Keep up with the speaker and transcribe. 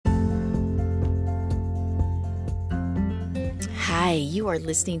Hi, you are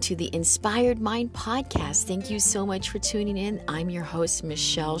listening to the Inspired Mind Podcast. Thank you so much for tuning in. I'm your host,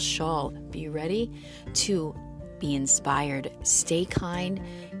 Michelle Shull. Be ready to be inspired, stay kind,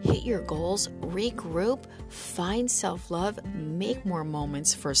 hit your goals, regroup, find self-love, make more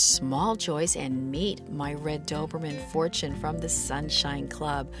moments for small joys, and meet my red Doberman Fortune from the Sunshine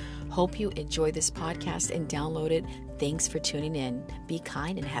Club. Hope you enjoy this podcast and download it. Thanks for tuning in. Be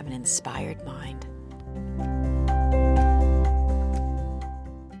kind and have an inspired mind.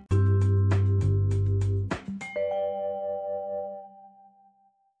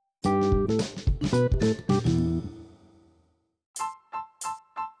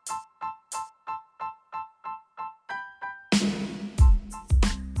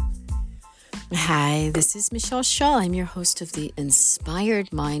 Hi, this is Michelle Shull. I'm your host of the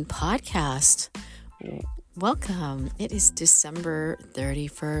Inspired Mind Podcast. Welcome. It is December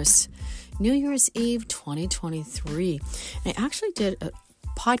 31st, New Year's Eve 2023. I actually did a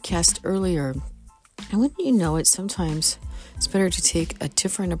podcast earlier, and wouldn't you know it, sometimes it's better to take a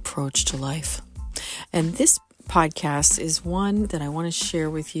different approach to life. And this podcast is one that I want to share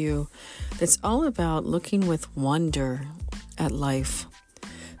with you that's all about looking with wonder at life,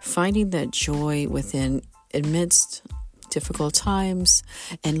 finding that joy within amidst difficult times,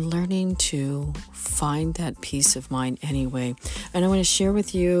 and learning to find that peace of mind anyway. And I want to share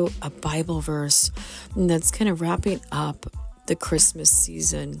with you a Bible verse that's kind of wrapping up the Christmas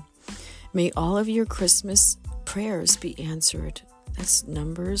season. May all of your Christmas prayers be answered. That's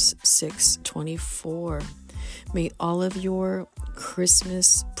Numbers 6:24. May all of your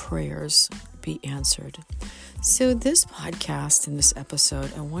Christmas prayers be answered. So this podcast, in this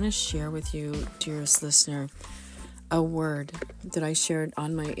episode, I want to share with you, dearest listener, a word that I shared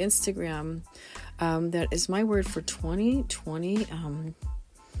on my Instagram that is my word for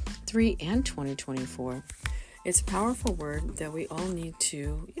 2023 and 2024. It's a powerful word that we all need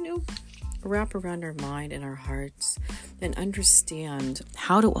to, wrap around our mind and our hearts and understand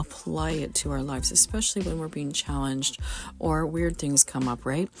how to apply it to our lives, especially when we're being challenged or weird things come up,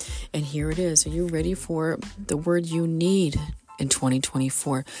 right? And here it is. Are you ready for the word you need in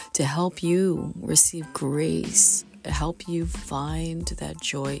 2024 to help you receive grace, help you find that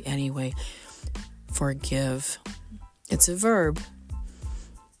joy anyway? Forgive. It's a verb.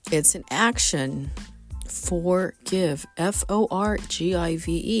 It's an action. Forgive. Forgive.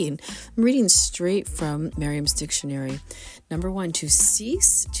 I'm reading straight from Merriam's Dictionary. Number 1, to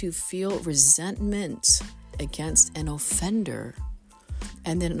cease to feel resentment against an offender.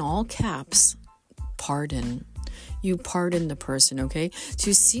 And then in all caps, pardon. You pardon the person, okay?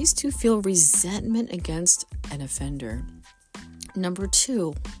 To cease to feel resentment against an offender. Number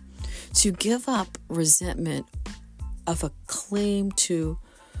 2, to give up resentment of a claim to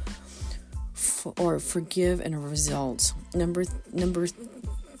or forgive and a result.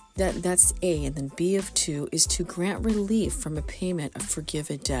 That's A, and then B of 2 is to grant relief from a payment of forgive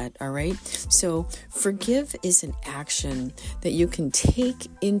a debt. All right. So forgive is an action that you can take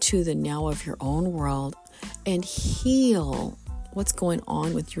into the now of your own world and heal what's going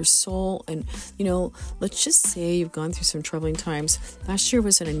on with your soul. And, let's just say you've gone through some troubling times. Last year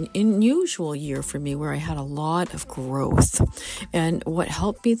was an unusual year for me where I had a lot of growth. And what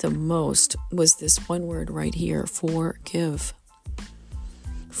helped me the most was this one word right here, forgive.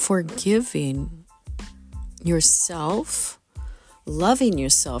 Forgiving yourself, loving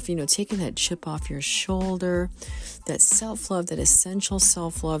yourself, taking that chip off your shoulder, that self-love, that essential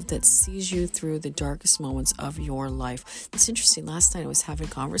self-love that sees you through the darkest moments of your life. It's interesting. Last night I was having a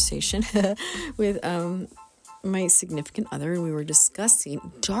conversation with my significant other, and we were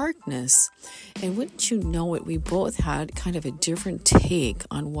discussing darkness. And wouldn't you know it, we both had kind of a different take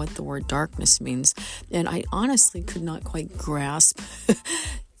on what the word darkness means. And I honestly could not quite grasp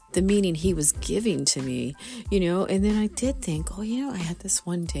the meaning he was giving to me, and then I did think, I had this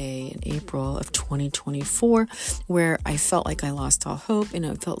one day in April of 2024 where I felt like I lost all hope, and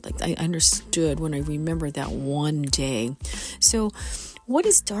I felt like I understood when I remembered that one day. So what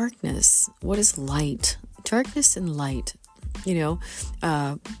is darkness? What is light? Darkness and light,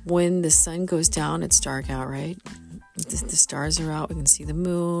 when the sun goes down, it's dark out, right? The stars are out. We can see the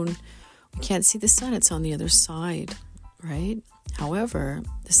moon. We can't see the sun. It's on the other side, right? However,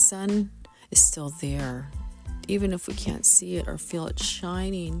 the sun is still there, even if we can't see it or feel it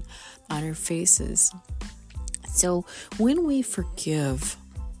shining on our faces. So when we forgive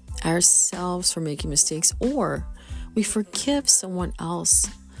ourselves for making mistakes, or we forgive someone else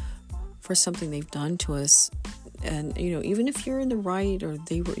for something they've done to us, and even if you're in the right, or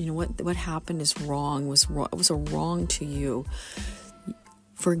they were, what happened is wrong, it was a wrong to you,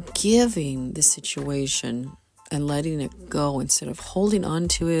 forgiving the situation and letting it go instead of holding on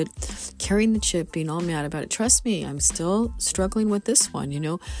to it, carrying the chip, being all mad about it. Trust me, I'm still struggling with this one,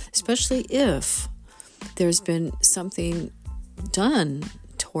 especially if there's been something done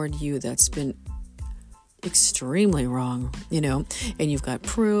toward you that's been extremely wrong, and you've got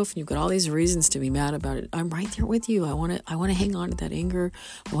proof and you've got all these reasons to be mad about it. I'm right there with you. I want to hang on to that anger.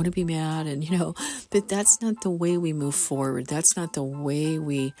 I want to be mad, and but that's not the way we move forward. That's not the way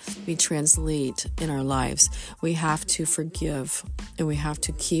we translate in our lives. We have to forgive, and we have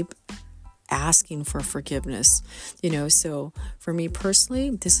to keep asking for forgiveness, so for me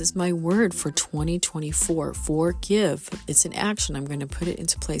personally, this is my word for 2024. Forgive. It's an action. I'm going to put it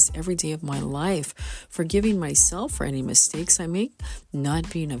into place every day of my life, forgiving myself for any mistakes I make, not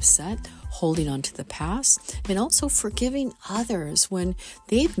being upset, holding on to the past, and also forgiving others when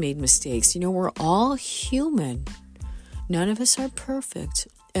they've made mistakes. We're all human. None of us are perfect.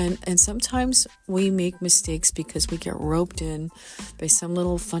 And sometimes we make mistakes because we get roped in by some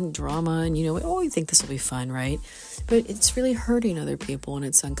little fun drama, and we think this will be fun, right? But it's really hurting other people, and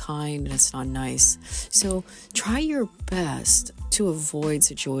it's unkind, and it's not nice. So try your best to avoid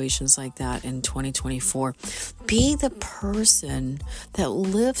situations like that in 2024. Be the person that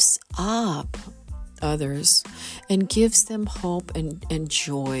lifts up others and gives them hope and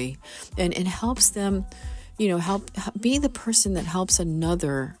joy, and helps them be the person that helps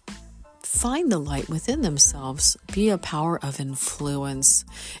another find the light within themselves, be a power of influence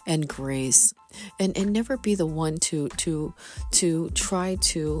and grace, and never be the one to try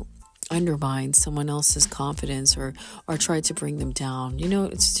to undermine someone else's confidence or try to bring them down.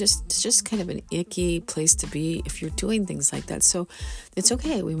 It's just kind of an icky place to be if you're doing things like that. So it's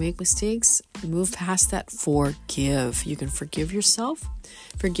okay. We make mistakes. Move past that. Forgive. You can forgive yourself,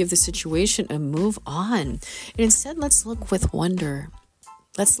 forgive the situation, and move on. And instead, let's look with wonder.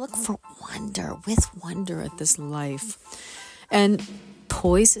 Let's look for with wonder at this life. And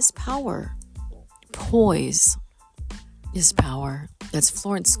poise is power. Poise is power. That's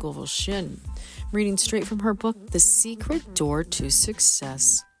Florence Scovel Shinn. I'm reading straight from her book, The Secret Door to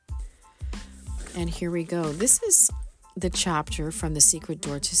Success. And here we go. This is the chapter from The Secret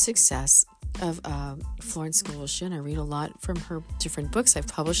Door to Success of Florence Scovel Shinn. I read a lot from her different books. I've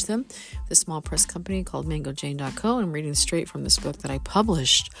published them with a small press company called MangoJane.co. I'm reading straight from this book that I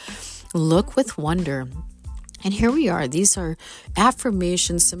published. Look with wonder. And here we are. These are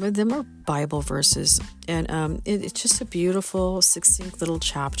affirmations. Some of them are Bible verses. And it's just a beautiful, succinct little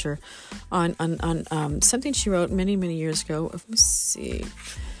chapter on something she wrote many, many years ago. Let me see.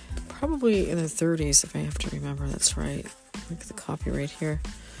 Probably in the 30s, if I have to remember. That's right. Look at the copyright here.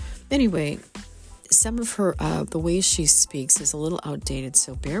 Anyway, some of her, the way she speaks is a little outdated,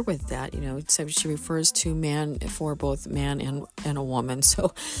 so bear with that. So she refers to man for both man and a woman.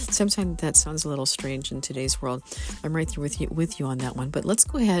 So sometimes that sounds a little strange in today's world. I'm right there with you on that one. But let's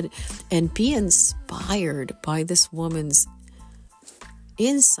go ahead and be inspired by this woman's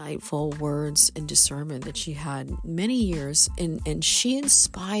insightful words and discernment that she had many years. And she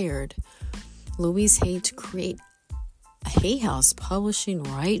inspired Louise Hay to create Hay House Publishing,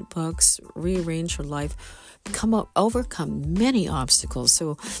 write books, rearrange her life, overcome many obstacles.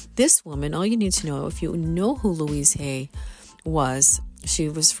 So this woman, all you need to know, if you know who Louise Hay was, she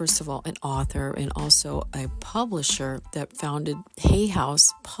was first of all an author and also a publisher that founded Hay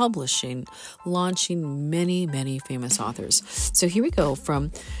House Publishing, launching many, many famous authors. So here we go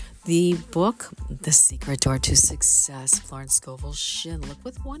from the book, The Secret Door to Success, Florence Scovel Shinn. Look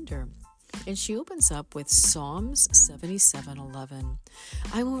with wonder. And she opens up with Psalms 77:11.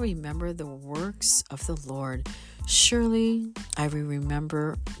 I will remember the works of the Lord. Surely I will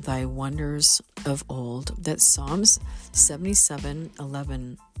remember thy wonders of old. That's Psalms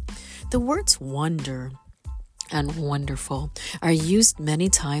 77:11. The words wonder and wonderful are used many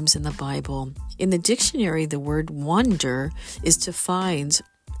times in the Bible. In the dictionary, the word wonder is defined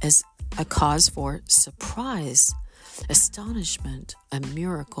as a cause for surprise, astonishment, a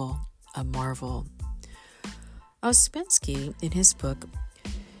miracle, a marvel. Ouspensky, in his book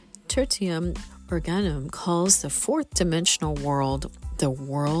Tertium Organum, calls the fourth dimensional world the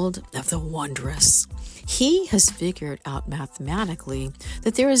world of the wondrous. He has figured out mathematically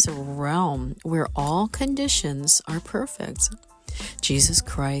that there is a realm where all conditions are perfect. Jesus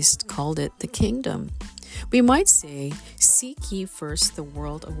Christ called it the kingdom. We might say, seek ye first the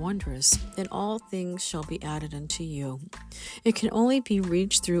world of wondrous, and all things shall be added unto you. It can only be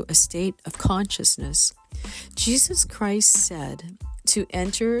reached through a state of consciousness. Jesus Christ said, to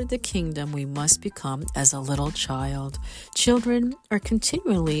enter the kingdom, we must become as a little child. Children are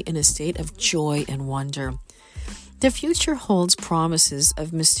continually in a state of joy and wonder. The future holds promises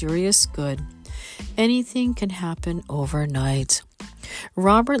of mysterious good. Anything can happen overnight.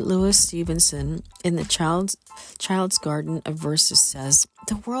 Robert Louis Stevenson in the Child's Garden of Verses says,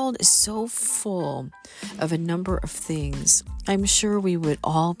 "The world is so full of a number of things. I'm sure we would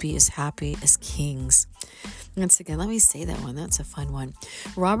all be as happy as kings." Once again, let me say that one. That's a fun one.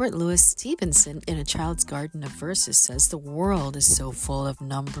 Robert Louis Stevenson in A Child's Garden of Verses says, "The world is so full of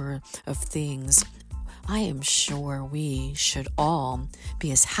number of things. I am sure we should all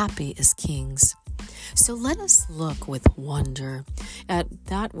be as happy as kings." So let us look with wonder at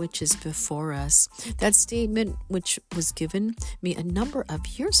that which is before us. That statement, which was given me a number of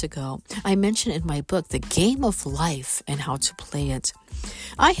years ago, I mentioned in my book, The Game of Life and How to Play It.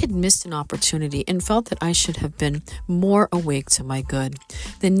 I had missed an opportunity and felt that I should have been more awake to my good.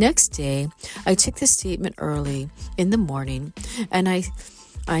 The next day, I took the statement early in the morning, and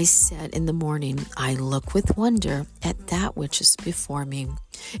I said in the morning, "I look with wonder at that which is before me."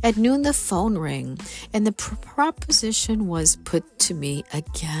 At noon, the phone rang, and the proposition was put to me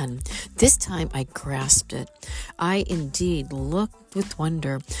again. This time, I grasped it. I indeed looked with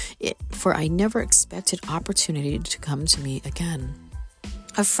wonder, for I never expected opportunity to come to me again.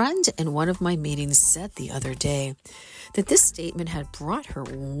 A friend in one of my meetings said the other day that this statement had brought her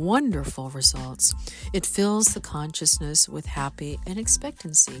wonderful results. It fills the consciousness with happy and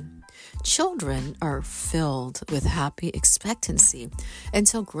expectancy. Children are filled with happy expectancy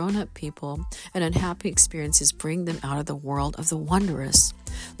until grown-up people and unhappy experiences bring them out of the world of the wondrous.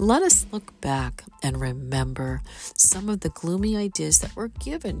 Let us look back and remember some of the gloomy ideas that were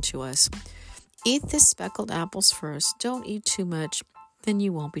given to us. Eat the speckled apples first. Don't eat too much. Then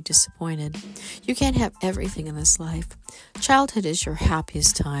you won't be disappointed. You can't have everything in this life. Childhood is your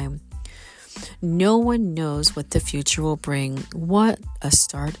happiest time. No one knows what the future will bring. What a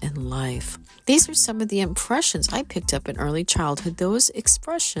start in life. These are some of the impressions I picked up in early childhood, those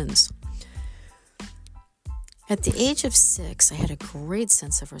expressions. At the age of 6, I had a great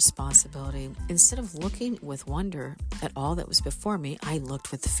sense of responsibility. Instead of looking with wonder at all that was before me, I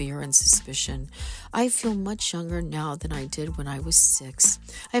looked with fear and suspicion. I feel much younger now than I did when I was 6.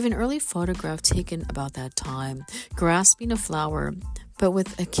 I have an early photograph taken about that time, grasping a flower, but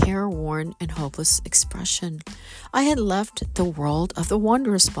with a careworn and hopeless expression. I had left the world of the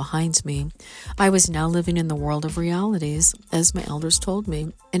wondrous behind me. I was now living in the world of realities, as my elders told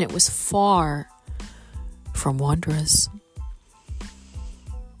me, and it was far from wondrous.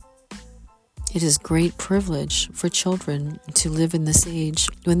 It is great privilege for children to live in this age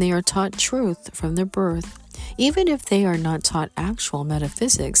when they are taught truth from their birth. Even if they are not taught actual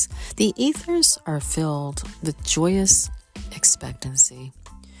metaphysics, the ethers are filled with joyous expectancy.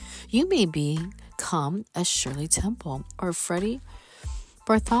 You may become a Shirley Temple or Freddie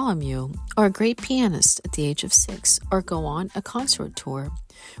Bartholomew or a great pianist at the age of 6 or go on a concert tour.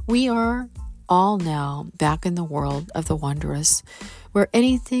 We are all now back in the world of the wondrous, where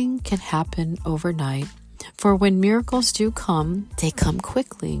anything can happen overnight. For when miracles do come, they come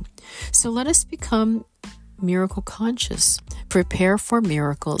quickly. So let us become miracle conscious, prepare for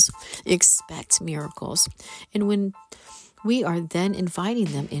miracles, expect miracles, and when we are then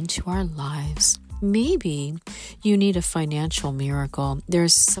inviting them into our lives. Maybe you need a financial miracle.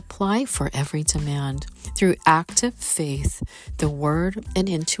 There's supply for every demand. Through active faith, the word, and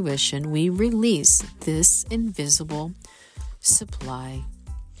intuition, we release this invisible supply.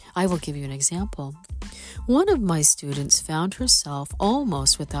 I will give you an example. One of my students found herself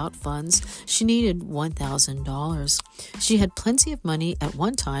almost without funds. She needed $1,000. She had plenty of money at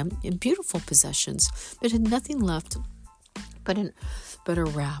one time and beautiful possessions, but had nothing left but a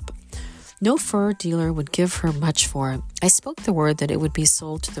wrap. No fur dealer would give her much for it. I spoke the word that it would be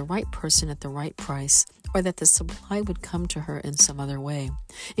sold to the right person at the right price, or that the supply would come to her in some other way.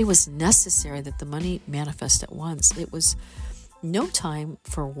 It was necessary that the money manifest at once. It was no time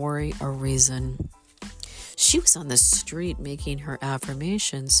for worry or reason. She was on the street making her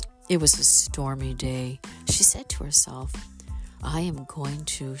affirmations. It was a stormy day. She said to herself, "I am going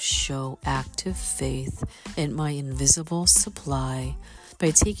to show active faith in my invisible supply by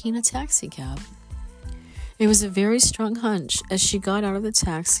taking a taxi cab." It was a very strong hunch. As she got out of the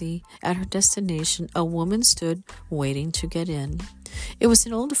taxi at her destination, a woman stood waiting to get in. It was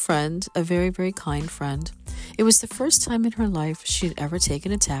an old friend, a very, very kind friend. It was the first time in her life she had ever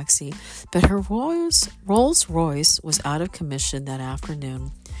taken a taxi, but her Rolls Royce was out of commission that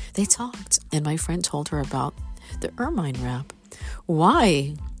afternoon. They talked, and my friend told her about the ermine wrap.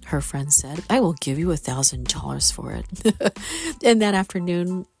 "Why?" her friend said. "I will give you $1,000 for it." And that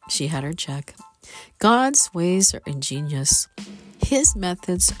afternoon, she had her check. God's ways are ingenious. His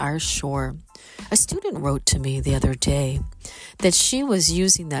methods are sure. A student wrote to me the other day that she was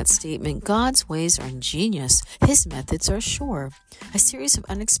using that statement, God's ways are ingenious, His methods are sure. A series of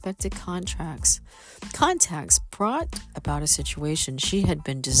unexpected contacts brought about a situation she had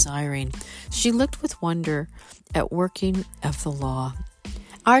been desiring. She looked with wonder at working of the law.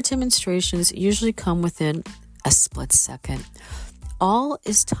 Our demonstrations usually come within a split second. All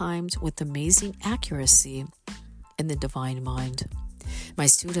is timed with amazing accuracy in the divine mind. My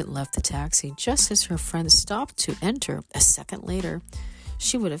student left the taxi just as her friend stopped to enter. A second later,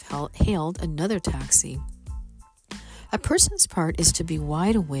 she would have hailed another taxi. A person's part is to be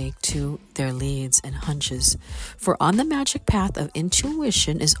wide awake to their leads and hunches, for on the magic path of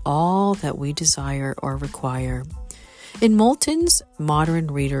intuition is all that we desire or require. In Moulton's Modern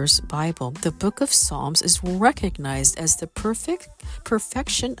Reader's Bible, the book of Psalms is recognized as the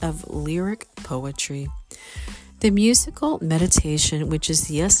perfection of lyric poetry. The musical meditation, which is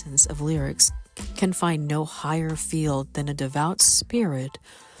the essence of lyrics, can find no higher field than a devout spirit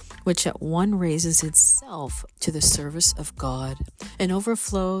which at one raises itself to the service of God and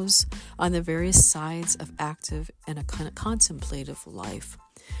overflows on the various sides of active and a contemplative life.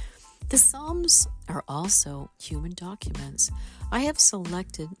 The Psalms are also human documents. I have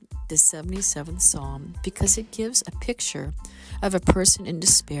selected the 77th Psalm because it gives a picture of a person in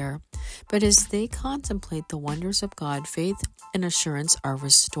despair, but as they contemplate the wonders of God, faith and assurance are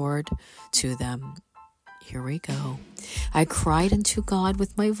restored to them. Here we go. I cried unto God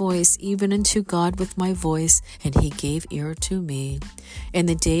with my voice, even unto God with my voice, and He gave ear to me. In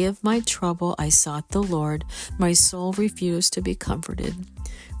the day of my trouble I sought the Lord. My soul refused to be comforted.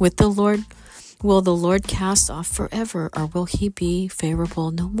 With the Lord, will the Lord cast off forever, or will He be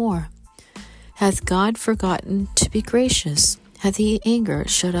favorable no more? Hath God forgotten to be gracious? Hath He anger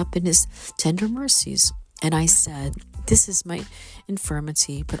shut up in His tender mercies? And I said, this is my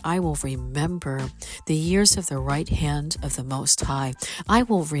infirmity, but I will remember the years of the right hand of the Most High. I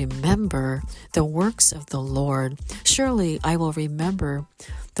will remember the works of the Lord. Surely I will remember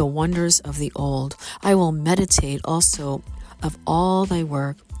the wonders of the old. I will meditate also of all thy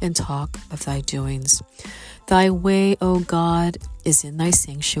work and talk of thy doings. Thy way, O God, is in thy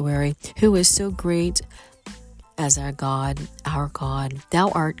sanctuary. Who is so great as our God, our God? Thou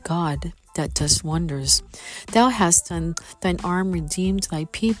art God that does wonders. Thou hast done, thine arm redeemed thy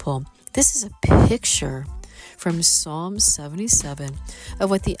people. This is a picture from Psalm 77 of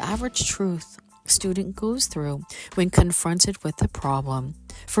what the average truth student goes through when confronted with a problem.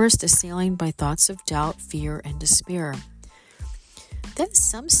 First, assailing by thoughts of doubt, fear, and despair. Then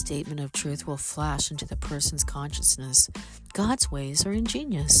some statement of truth will flash into the person's consciousness. God's ways are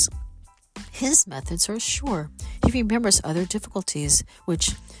ingenious. His methods are sure. He remembers other difficulties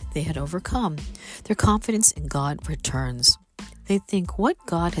which they had overcome. Their confidence in God returns. They think, what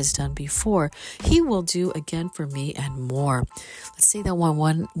God has done before, He will do again for me and more. Let's say that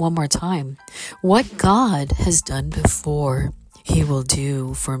one more time. What God has done before, He will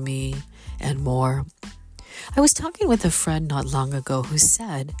do for me and more. I was talking with a friend not long ago who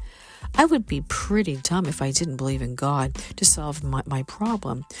said, I would be pretty dumb if I didn't believe in God to solve my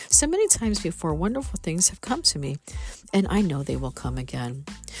problem. So many times before, wonderful things have come to me, and I know they will come again.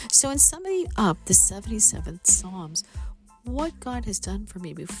 So in summing up the 77th Psalms, what God has done for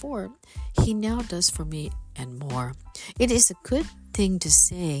me before, He now does for me and more. It is a good thing to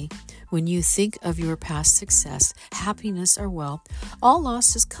say when you think of your past success, happiness, or wealth. All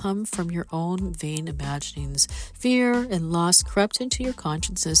losses come from your own vain imaginings. Fear and loss crept into your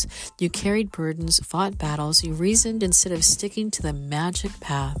consciousness. You carried burdens, fought battles. You reasoned instead of sticking to the magic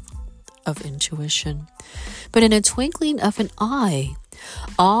path of intuition. But in a twinkling of an eye,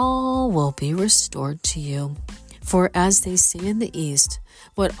 all will be restored to you. For as they say in the East,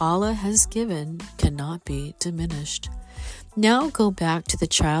 what Allah has given cannot be diminished. Now go back to the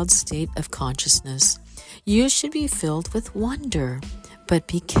child's state of consciousness. You should be filled with wonder, but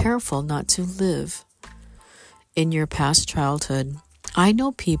be careful not to live in your past childhood. I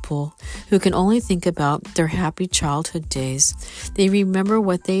know people who can only think about their happy childhood days. They remember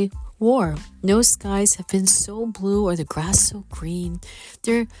what they wore. No skies have been so blue or the grass so green.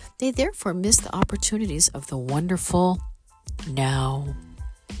 They therefore miss the opportunities of the wonderful now.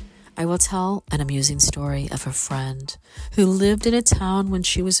 I will tell an amusing story of a friend who lived in a town when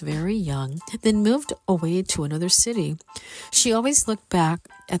she was very young, then moved away to another city. She always looked back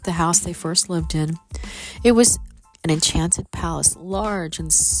at the house they first lived in. It was an enchanted palace, large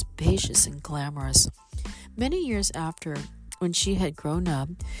and spacious and glamorous. Many years after, when she had grown up,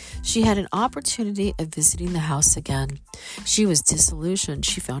 she had an opportunity of visiting the house again. She was disillusioned.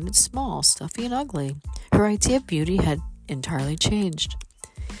 She found it small, stuffy, and ugly. Her idea of beauty had entirely changed.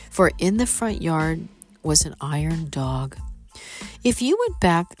 For in the front yard was an iron dog. If you went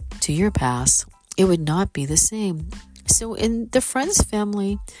back to your past, it would not be the same. So in the friend's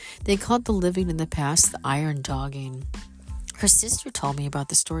family, they called the living in the past the iron dogging. Her sister told me about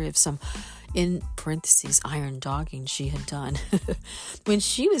the story of some, in parentheses, iron dogging she had done. When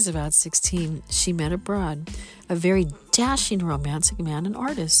she was about 16, she met abroad a very dashing, romantic man and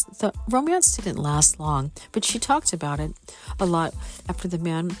artist. The romance didn't last long, but she talked about it a lot after the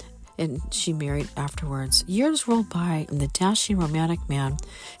man and she married afterwards. Years rolled by, and the dashing, romantic man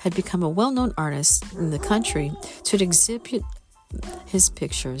had become a well-known artist in the country to exhibit his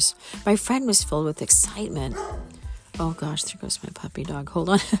pictures. My friend was filled with excitement. Oh gosh, there goes my puppy dog. Hold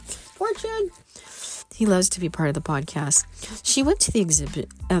on. Fortune! He loves to be part of the podcast. She went to the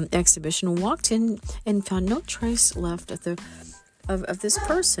exhibition, walked in, and found no trace left of this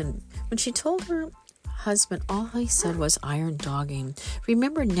person. When she told her husband, all he said was iron dogging.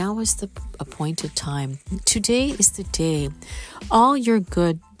 Remember, now is the appointed time. Today is the day. All your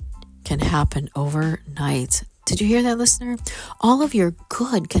good can happen overnight. Did you hear that, listener? All of your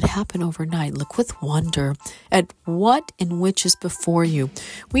good can happen overnight. Look with wonder at what and which is before you.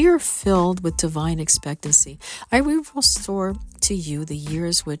 We are filled with divine expectancy. I will restore to you the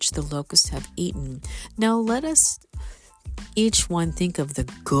years which the locusts have eaten. Now let us each one think of the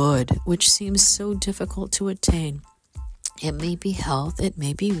good, which seems so difficult to attain. It may be health, it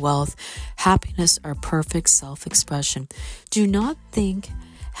may be wealth, happiness, or perfect self-expression. Do not think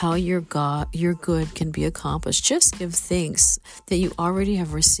how your good can be accomplished. Just give thanks that you already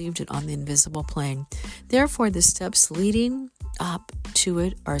have received it on the invisible plane. Therefore, the steps leading up to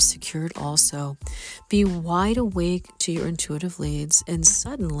it are secured also. Be wide awake to your intuitive leads, and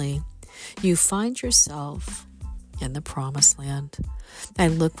suddenly you find yourself in the promised land. I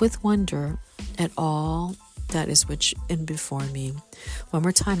look with wonder at all that is which is before me. One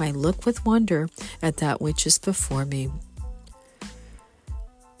more time, I look with wonder at that which is before me.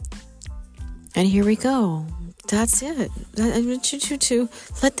 And here we go. That's it. I want you to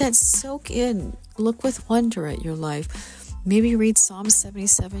let that soak in. Look with wonder at your life. Maybe read Psalm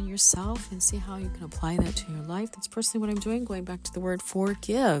 77 yourself and see how you can apply that to your life. That's personally what I'm doing, going back to the word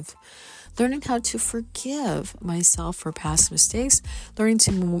forgive. Learning how to forgive myself for past mistakes. Learning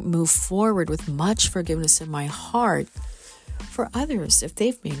to move forward with much forgiveness in my heart for others if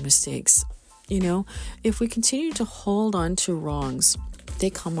they've made mistakes. You know, if we continue to hold on to wrongs, they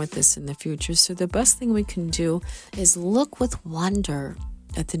come with us in the future. So the best thing we can do is look with wonder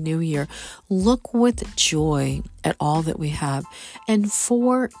at the new year. Look with joy at all that we have and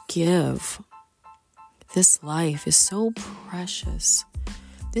forgive. This life is so precious.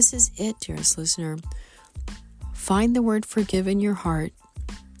 This is it, dearest listener. Find the word forgive in your heart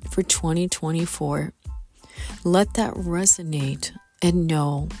for 2024. Let that resonate and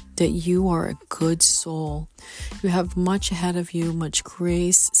know that you are a good soul. You have much ahead of you, much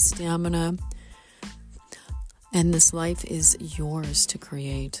grace, stamina, and this life is yours to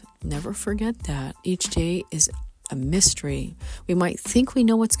create. Never forget that. Each day is a mystery. We might think we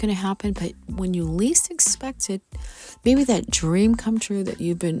know what's going to happen, but when you least expect it, maybe that dream come true that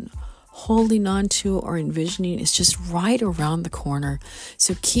you've been holding on to or envisioning is just right around the corner.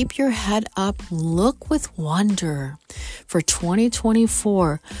 So keep your head up, look with wonder for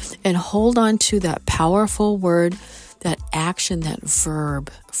 2024, and hold on to that powerful word, that action, that verb,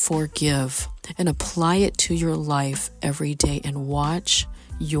 forgive, and apply it to your life every day and watch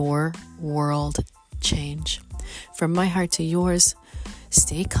your world change. From my heart to yours,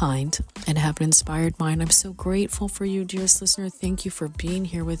 stay kind and have an inspired mind. I'm so grateful for you, dearest listener. Thank you for being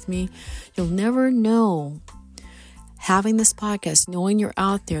here with me. You'll never know, having this podcast, knowing you're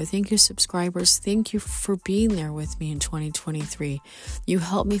out there. Thank you, subscribers. Thank you for being there with me in 2023. You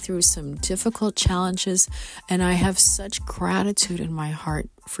helped me through some difficult challenges, and I have such gratitude in my heart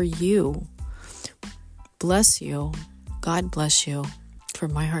for you. Bless you. God bless you.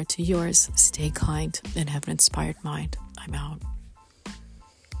 From my heart to yours, stay kind and have an inspired mind. I'm out.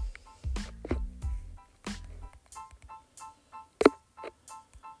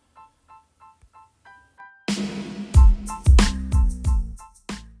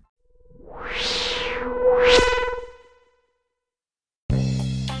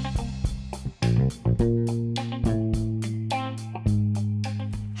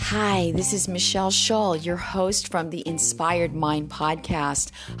 Hi, this is Michelle Shull, your host from the Inspired Mind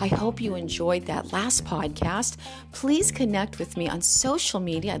podcast. I hope you enjoyed that last podcast. Please connect with me on social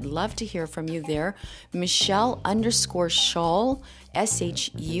media. I'd love to hear from you there. Michelle_Shull.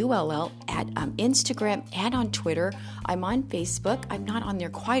 SHULL, at Instagram and on Twitter. I'm on Facebook. I'm not on there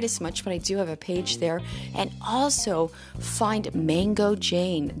quite as much, but I do have a page there. And also find mangojane.co.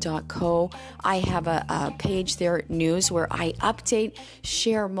 I have a page there, news, where I update,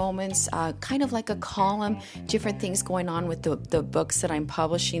 share moments, kind of like a column, different things going on with the books that I'm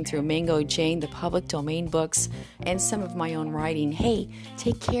publishing through Mango Jane, the public domain books, and some of my own writing. Hey,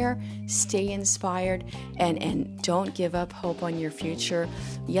 take care, stay inspired, and don't give up hope on your future.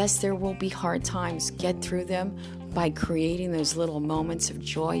 Yes, there will be hard times. Get through them by creating those little moments of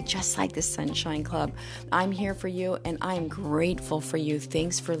joy, just like the Sunshine Club. I'm here for you, and I'm grateful for you.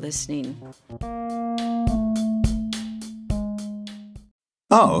 Thanks for listening.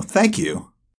 Oh, thank you.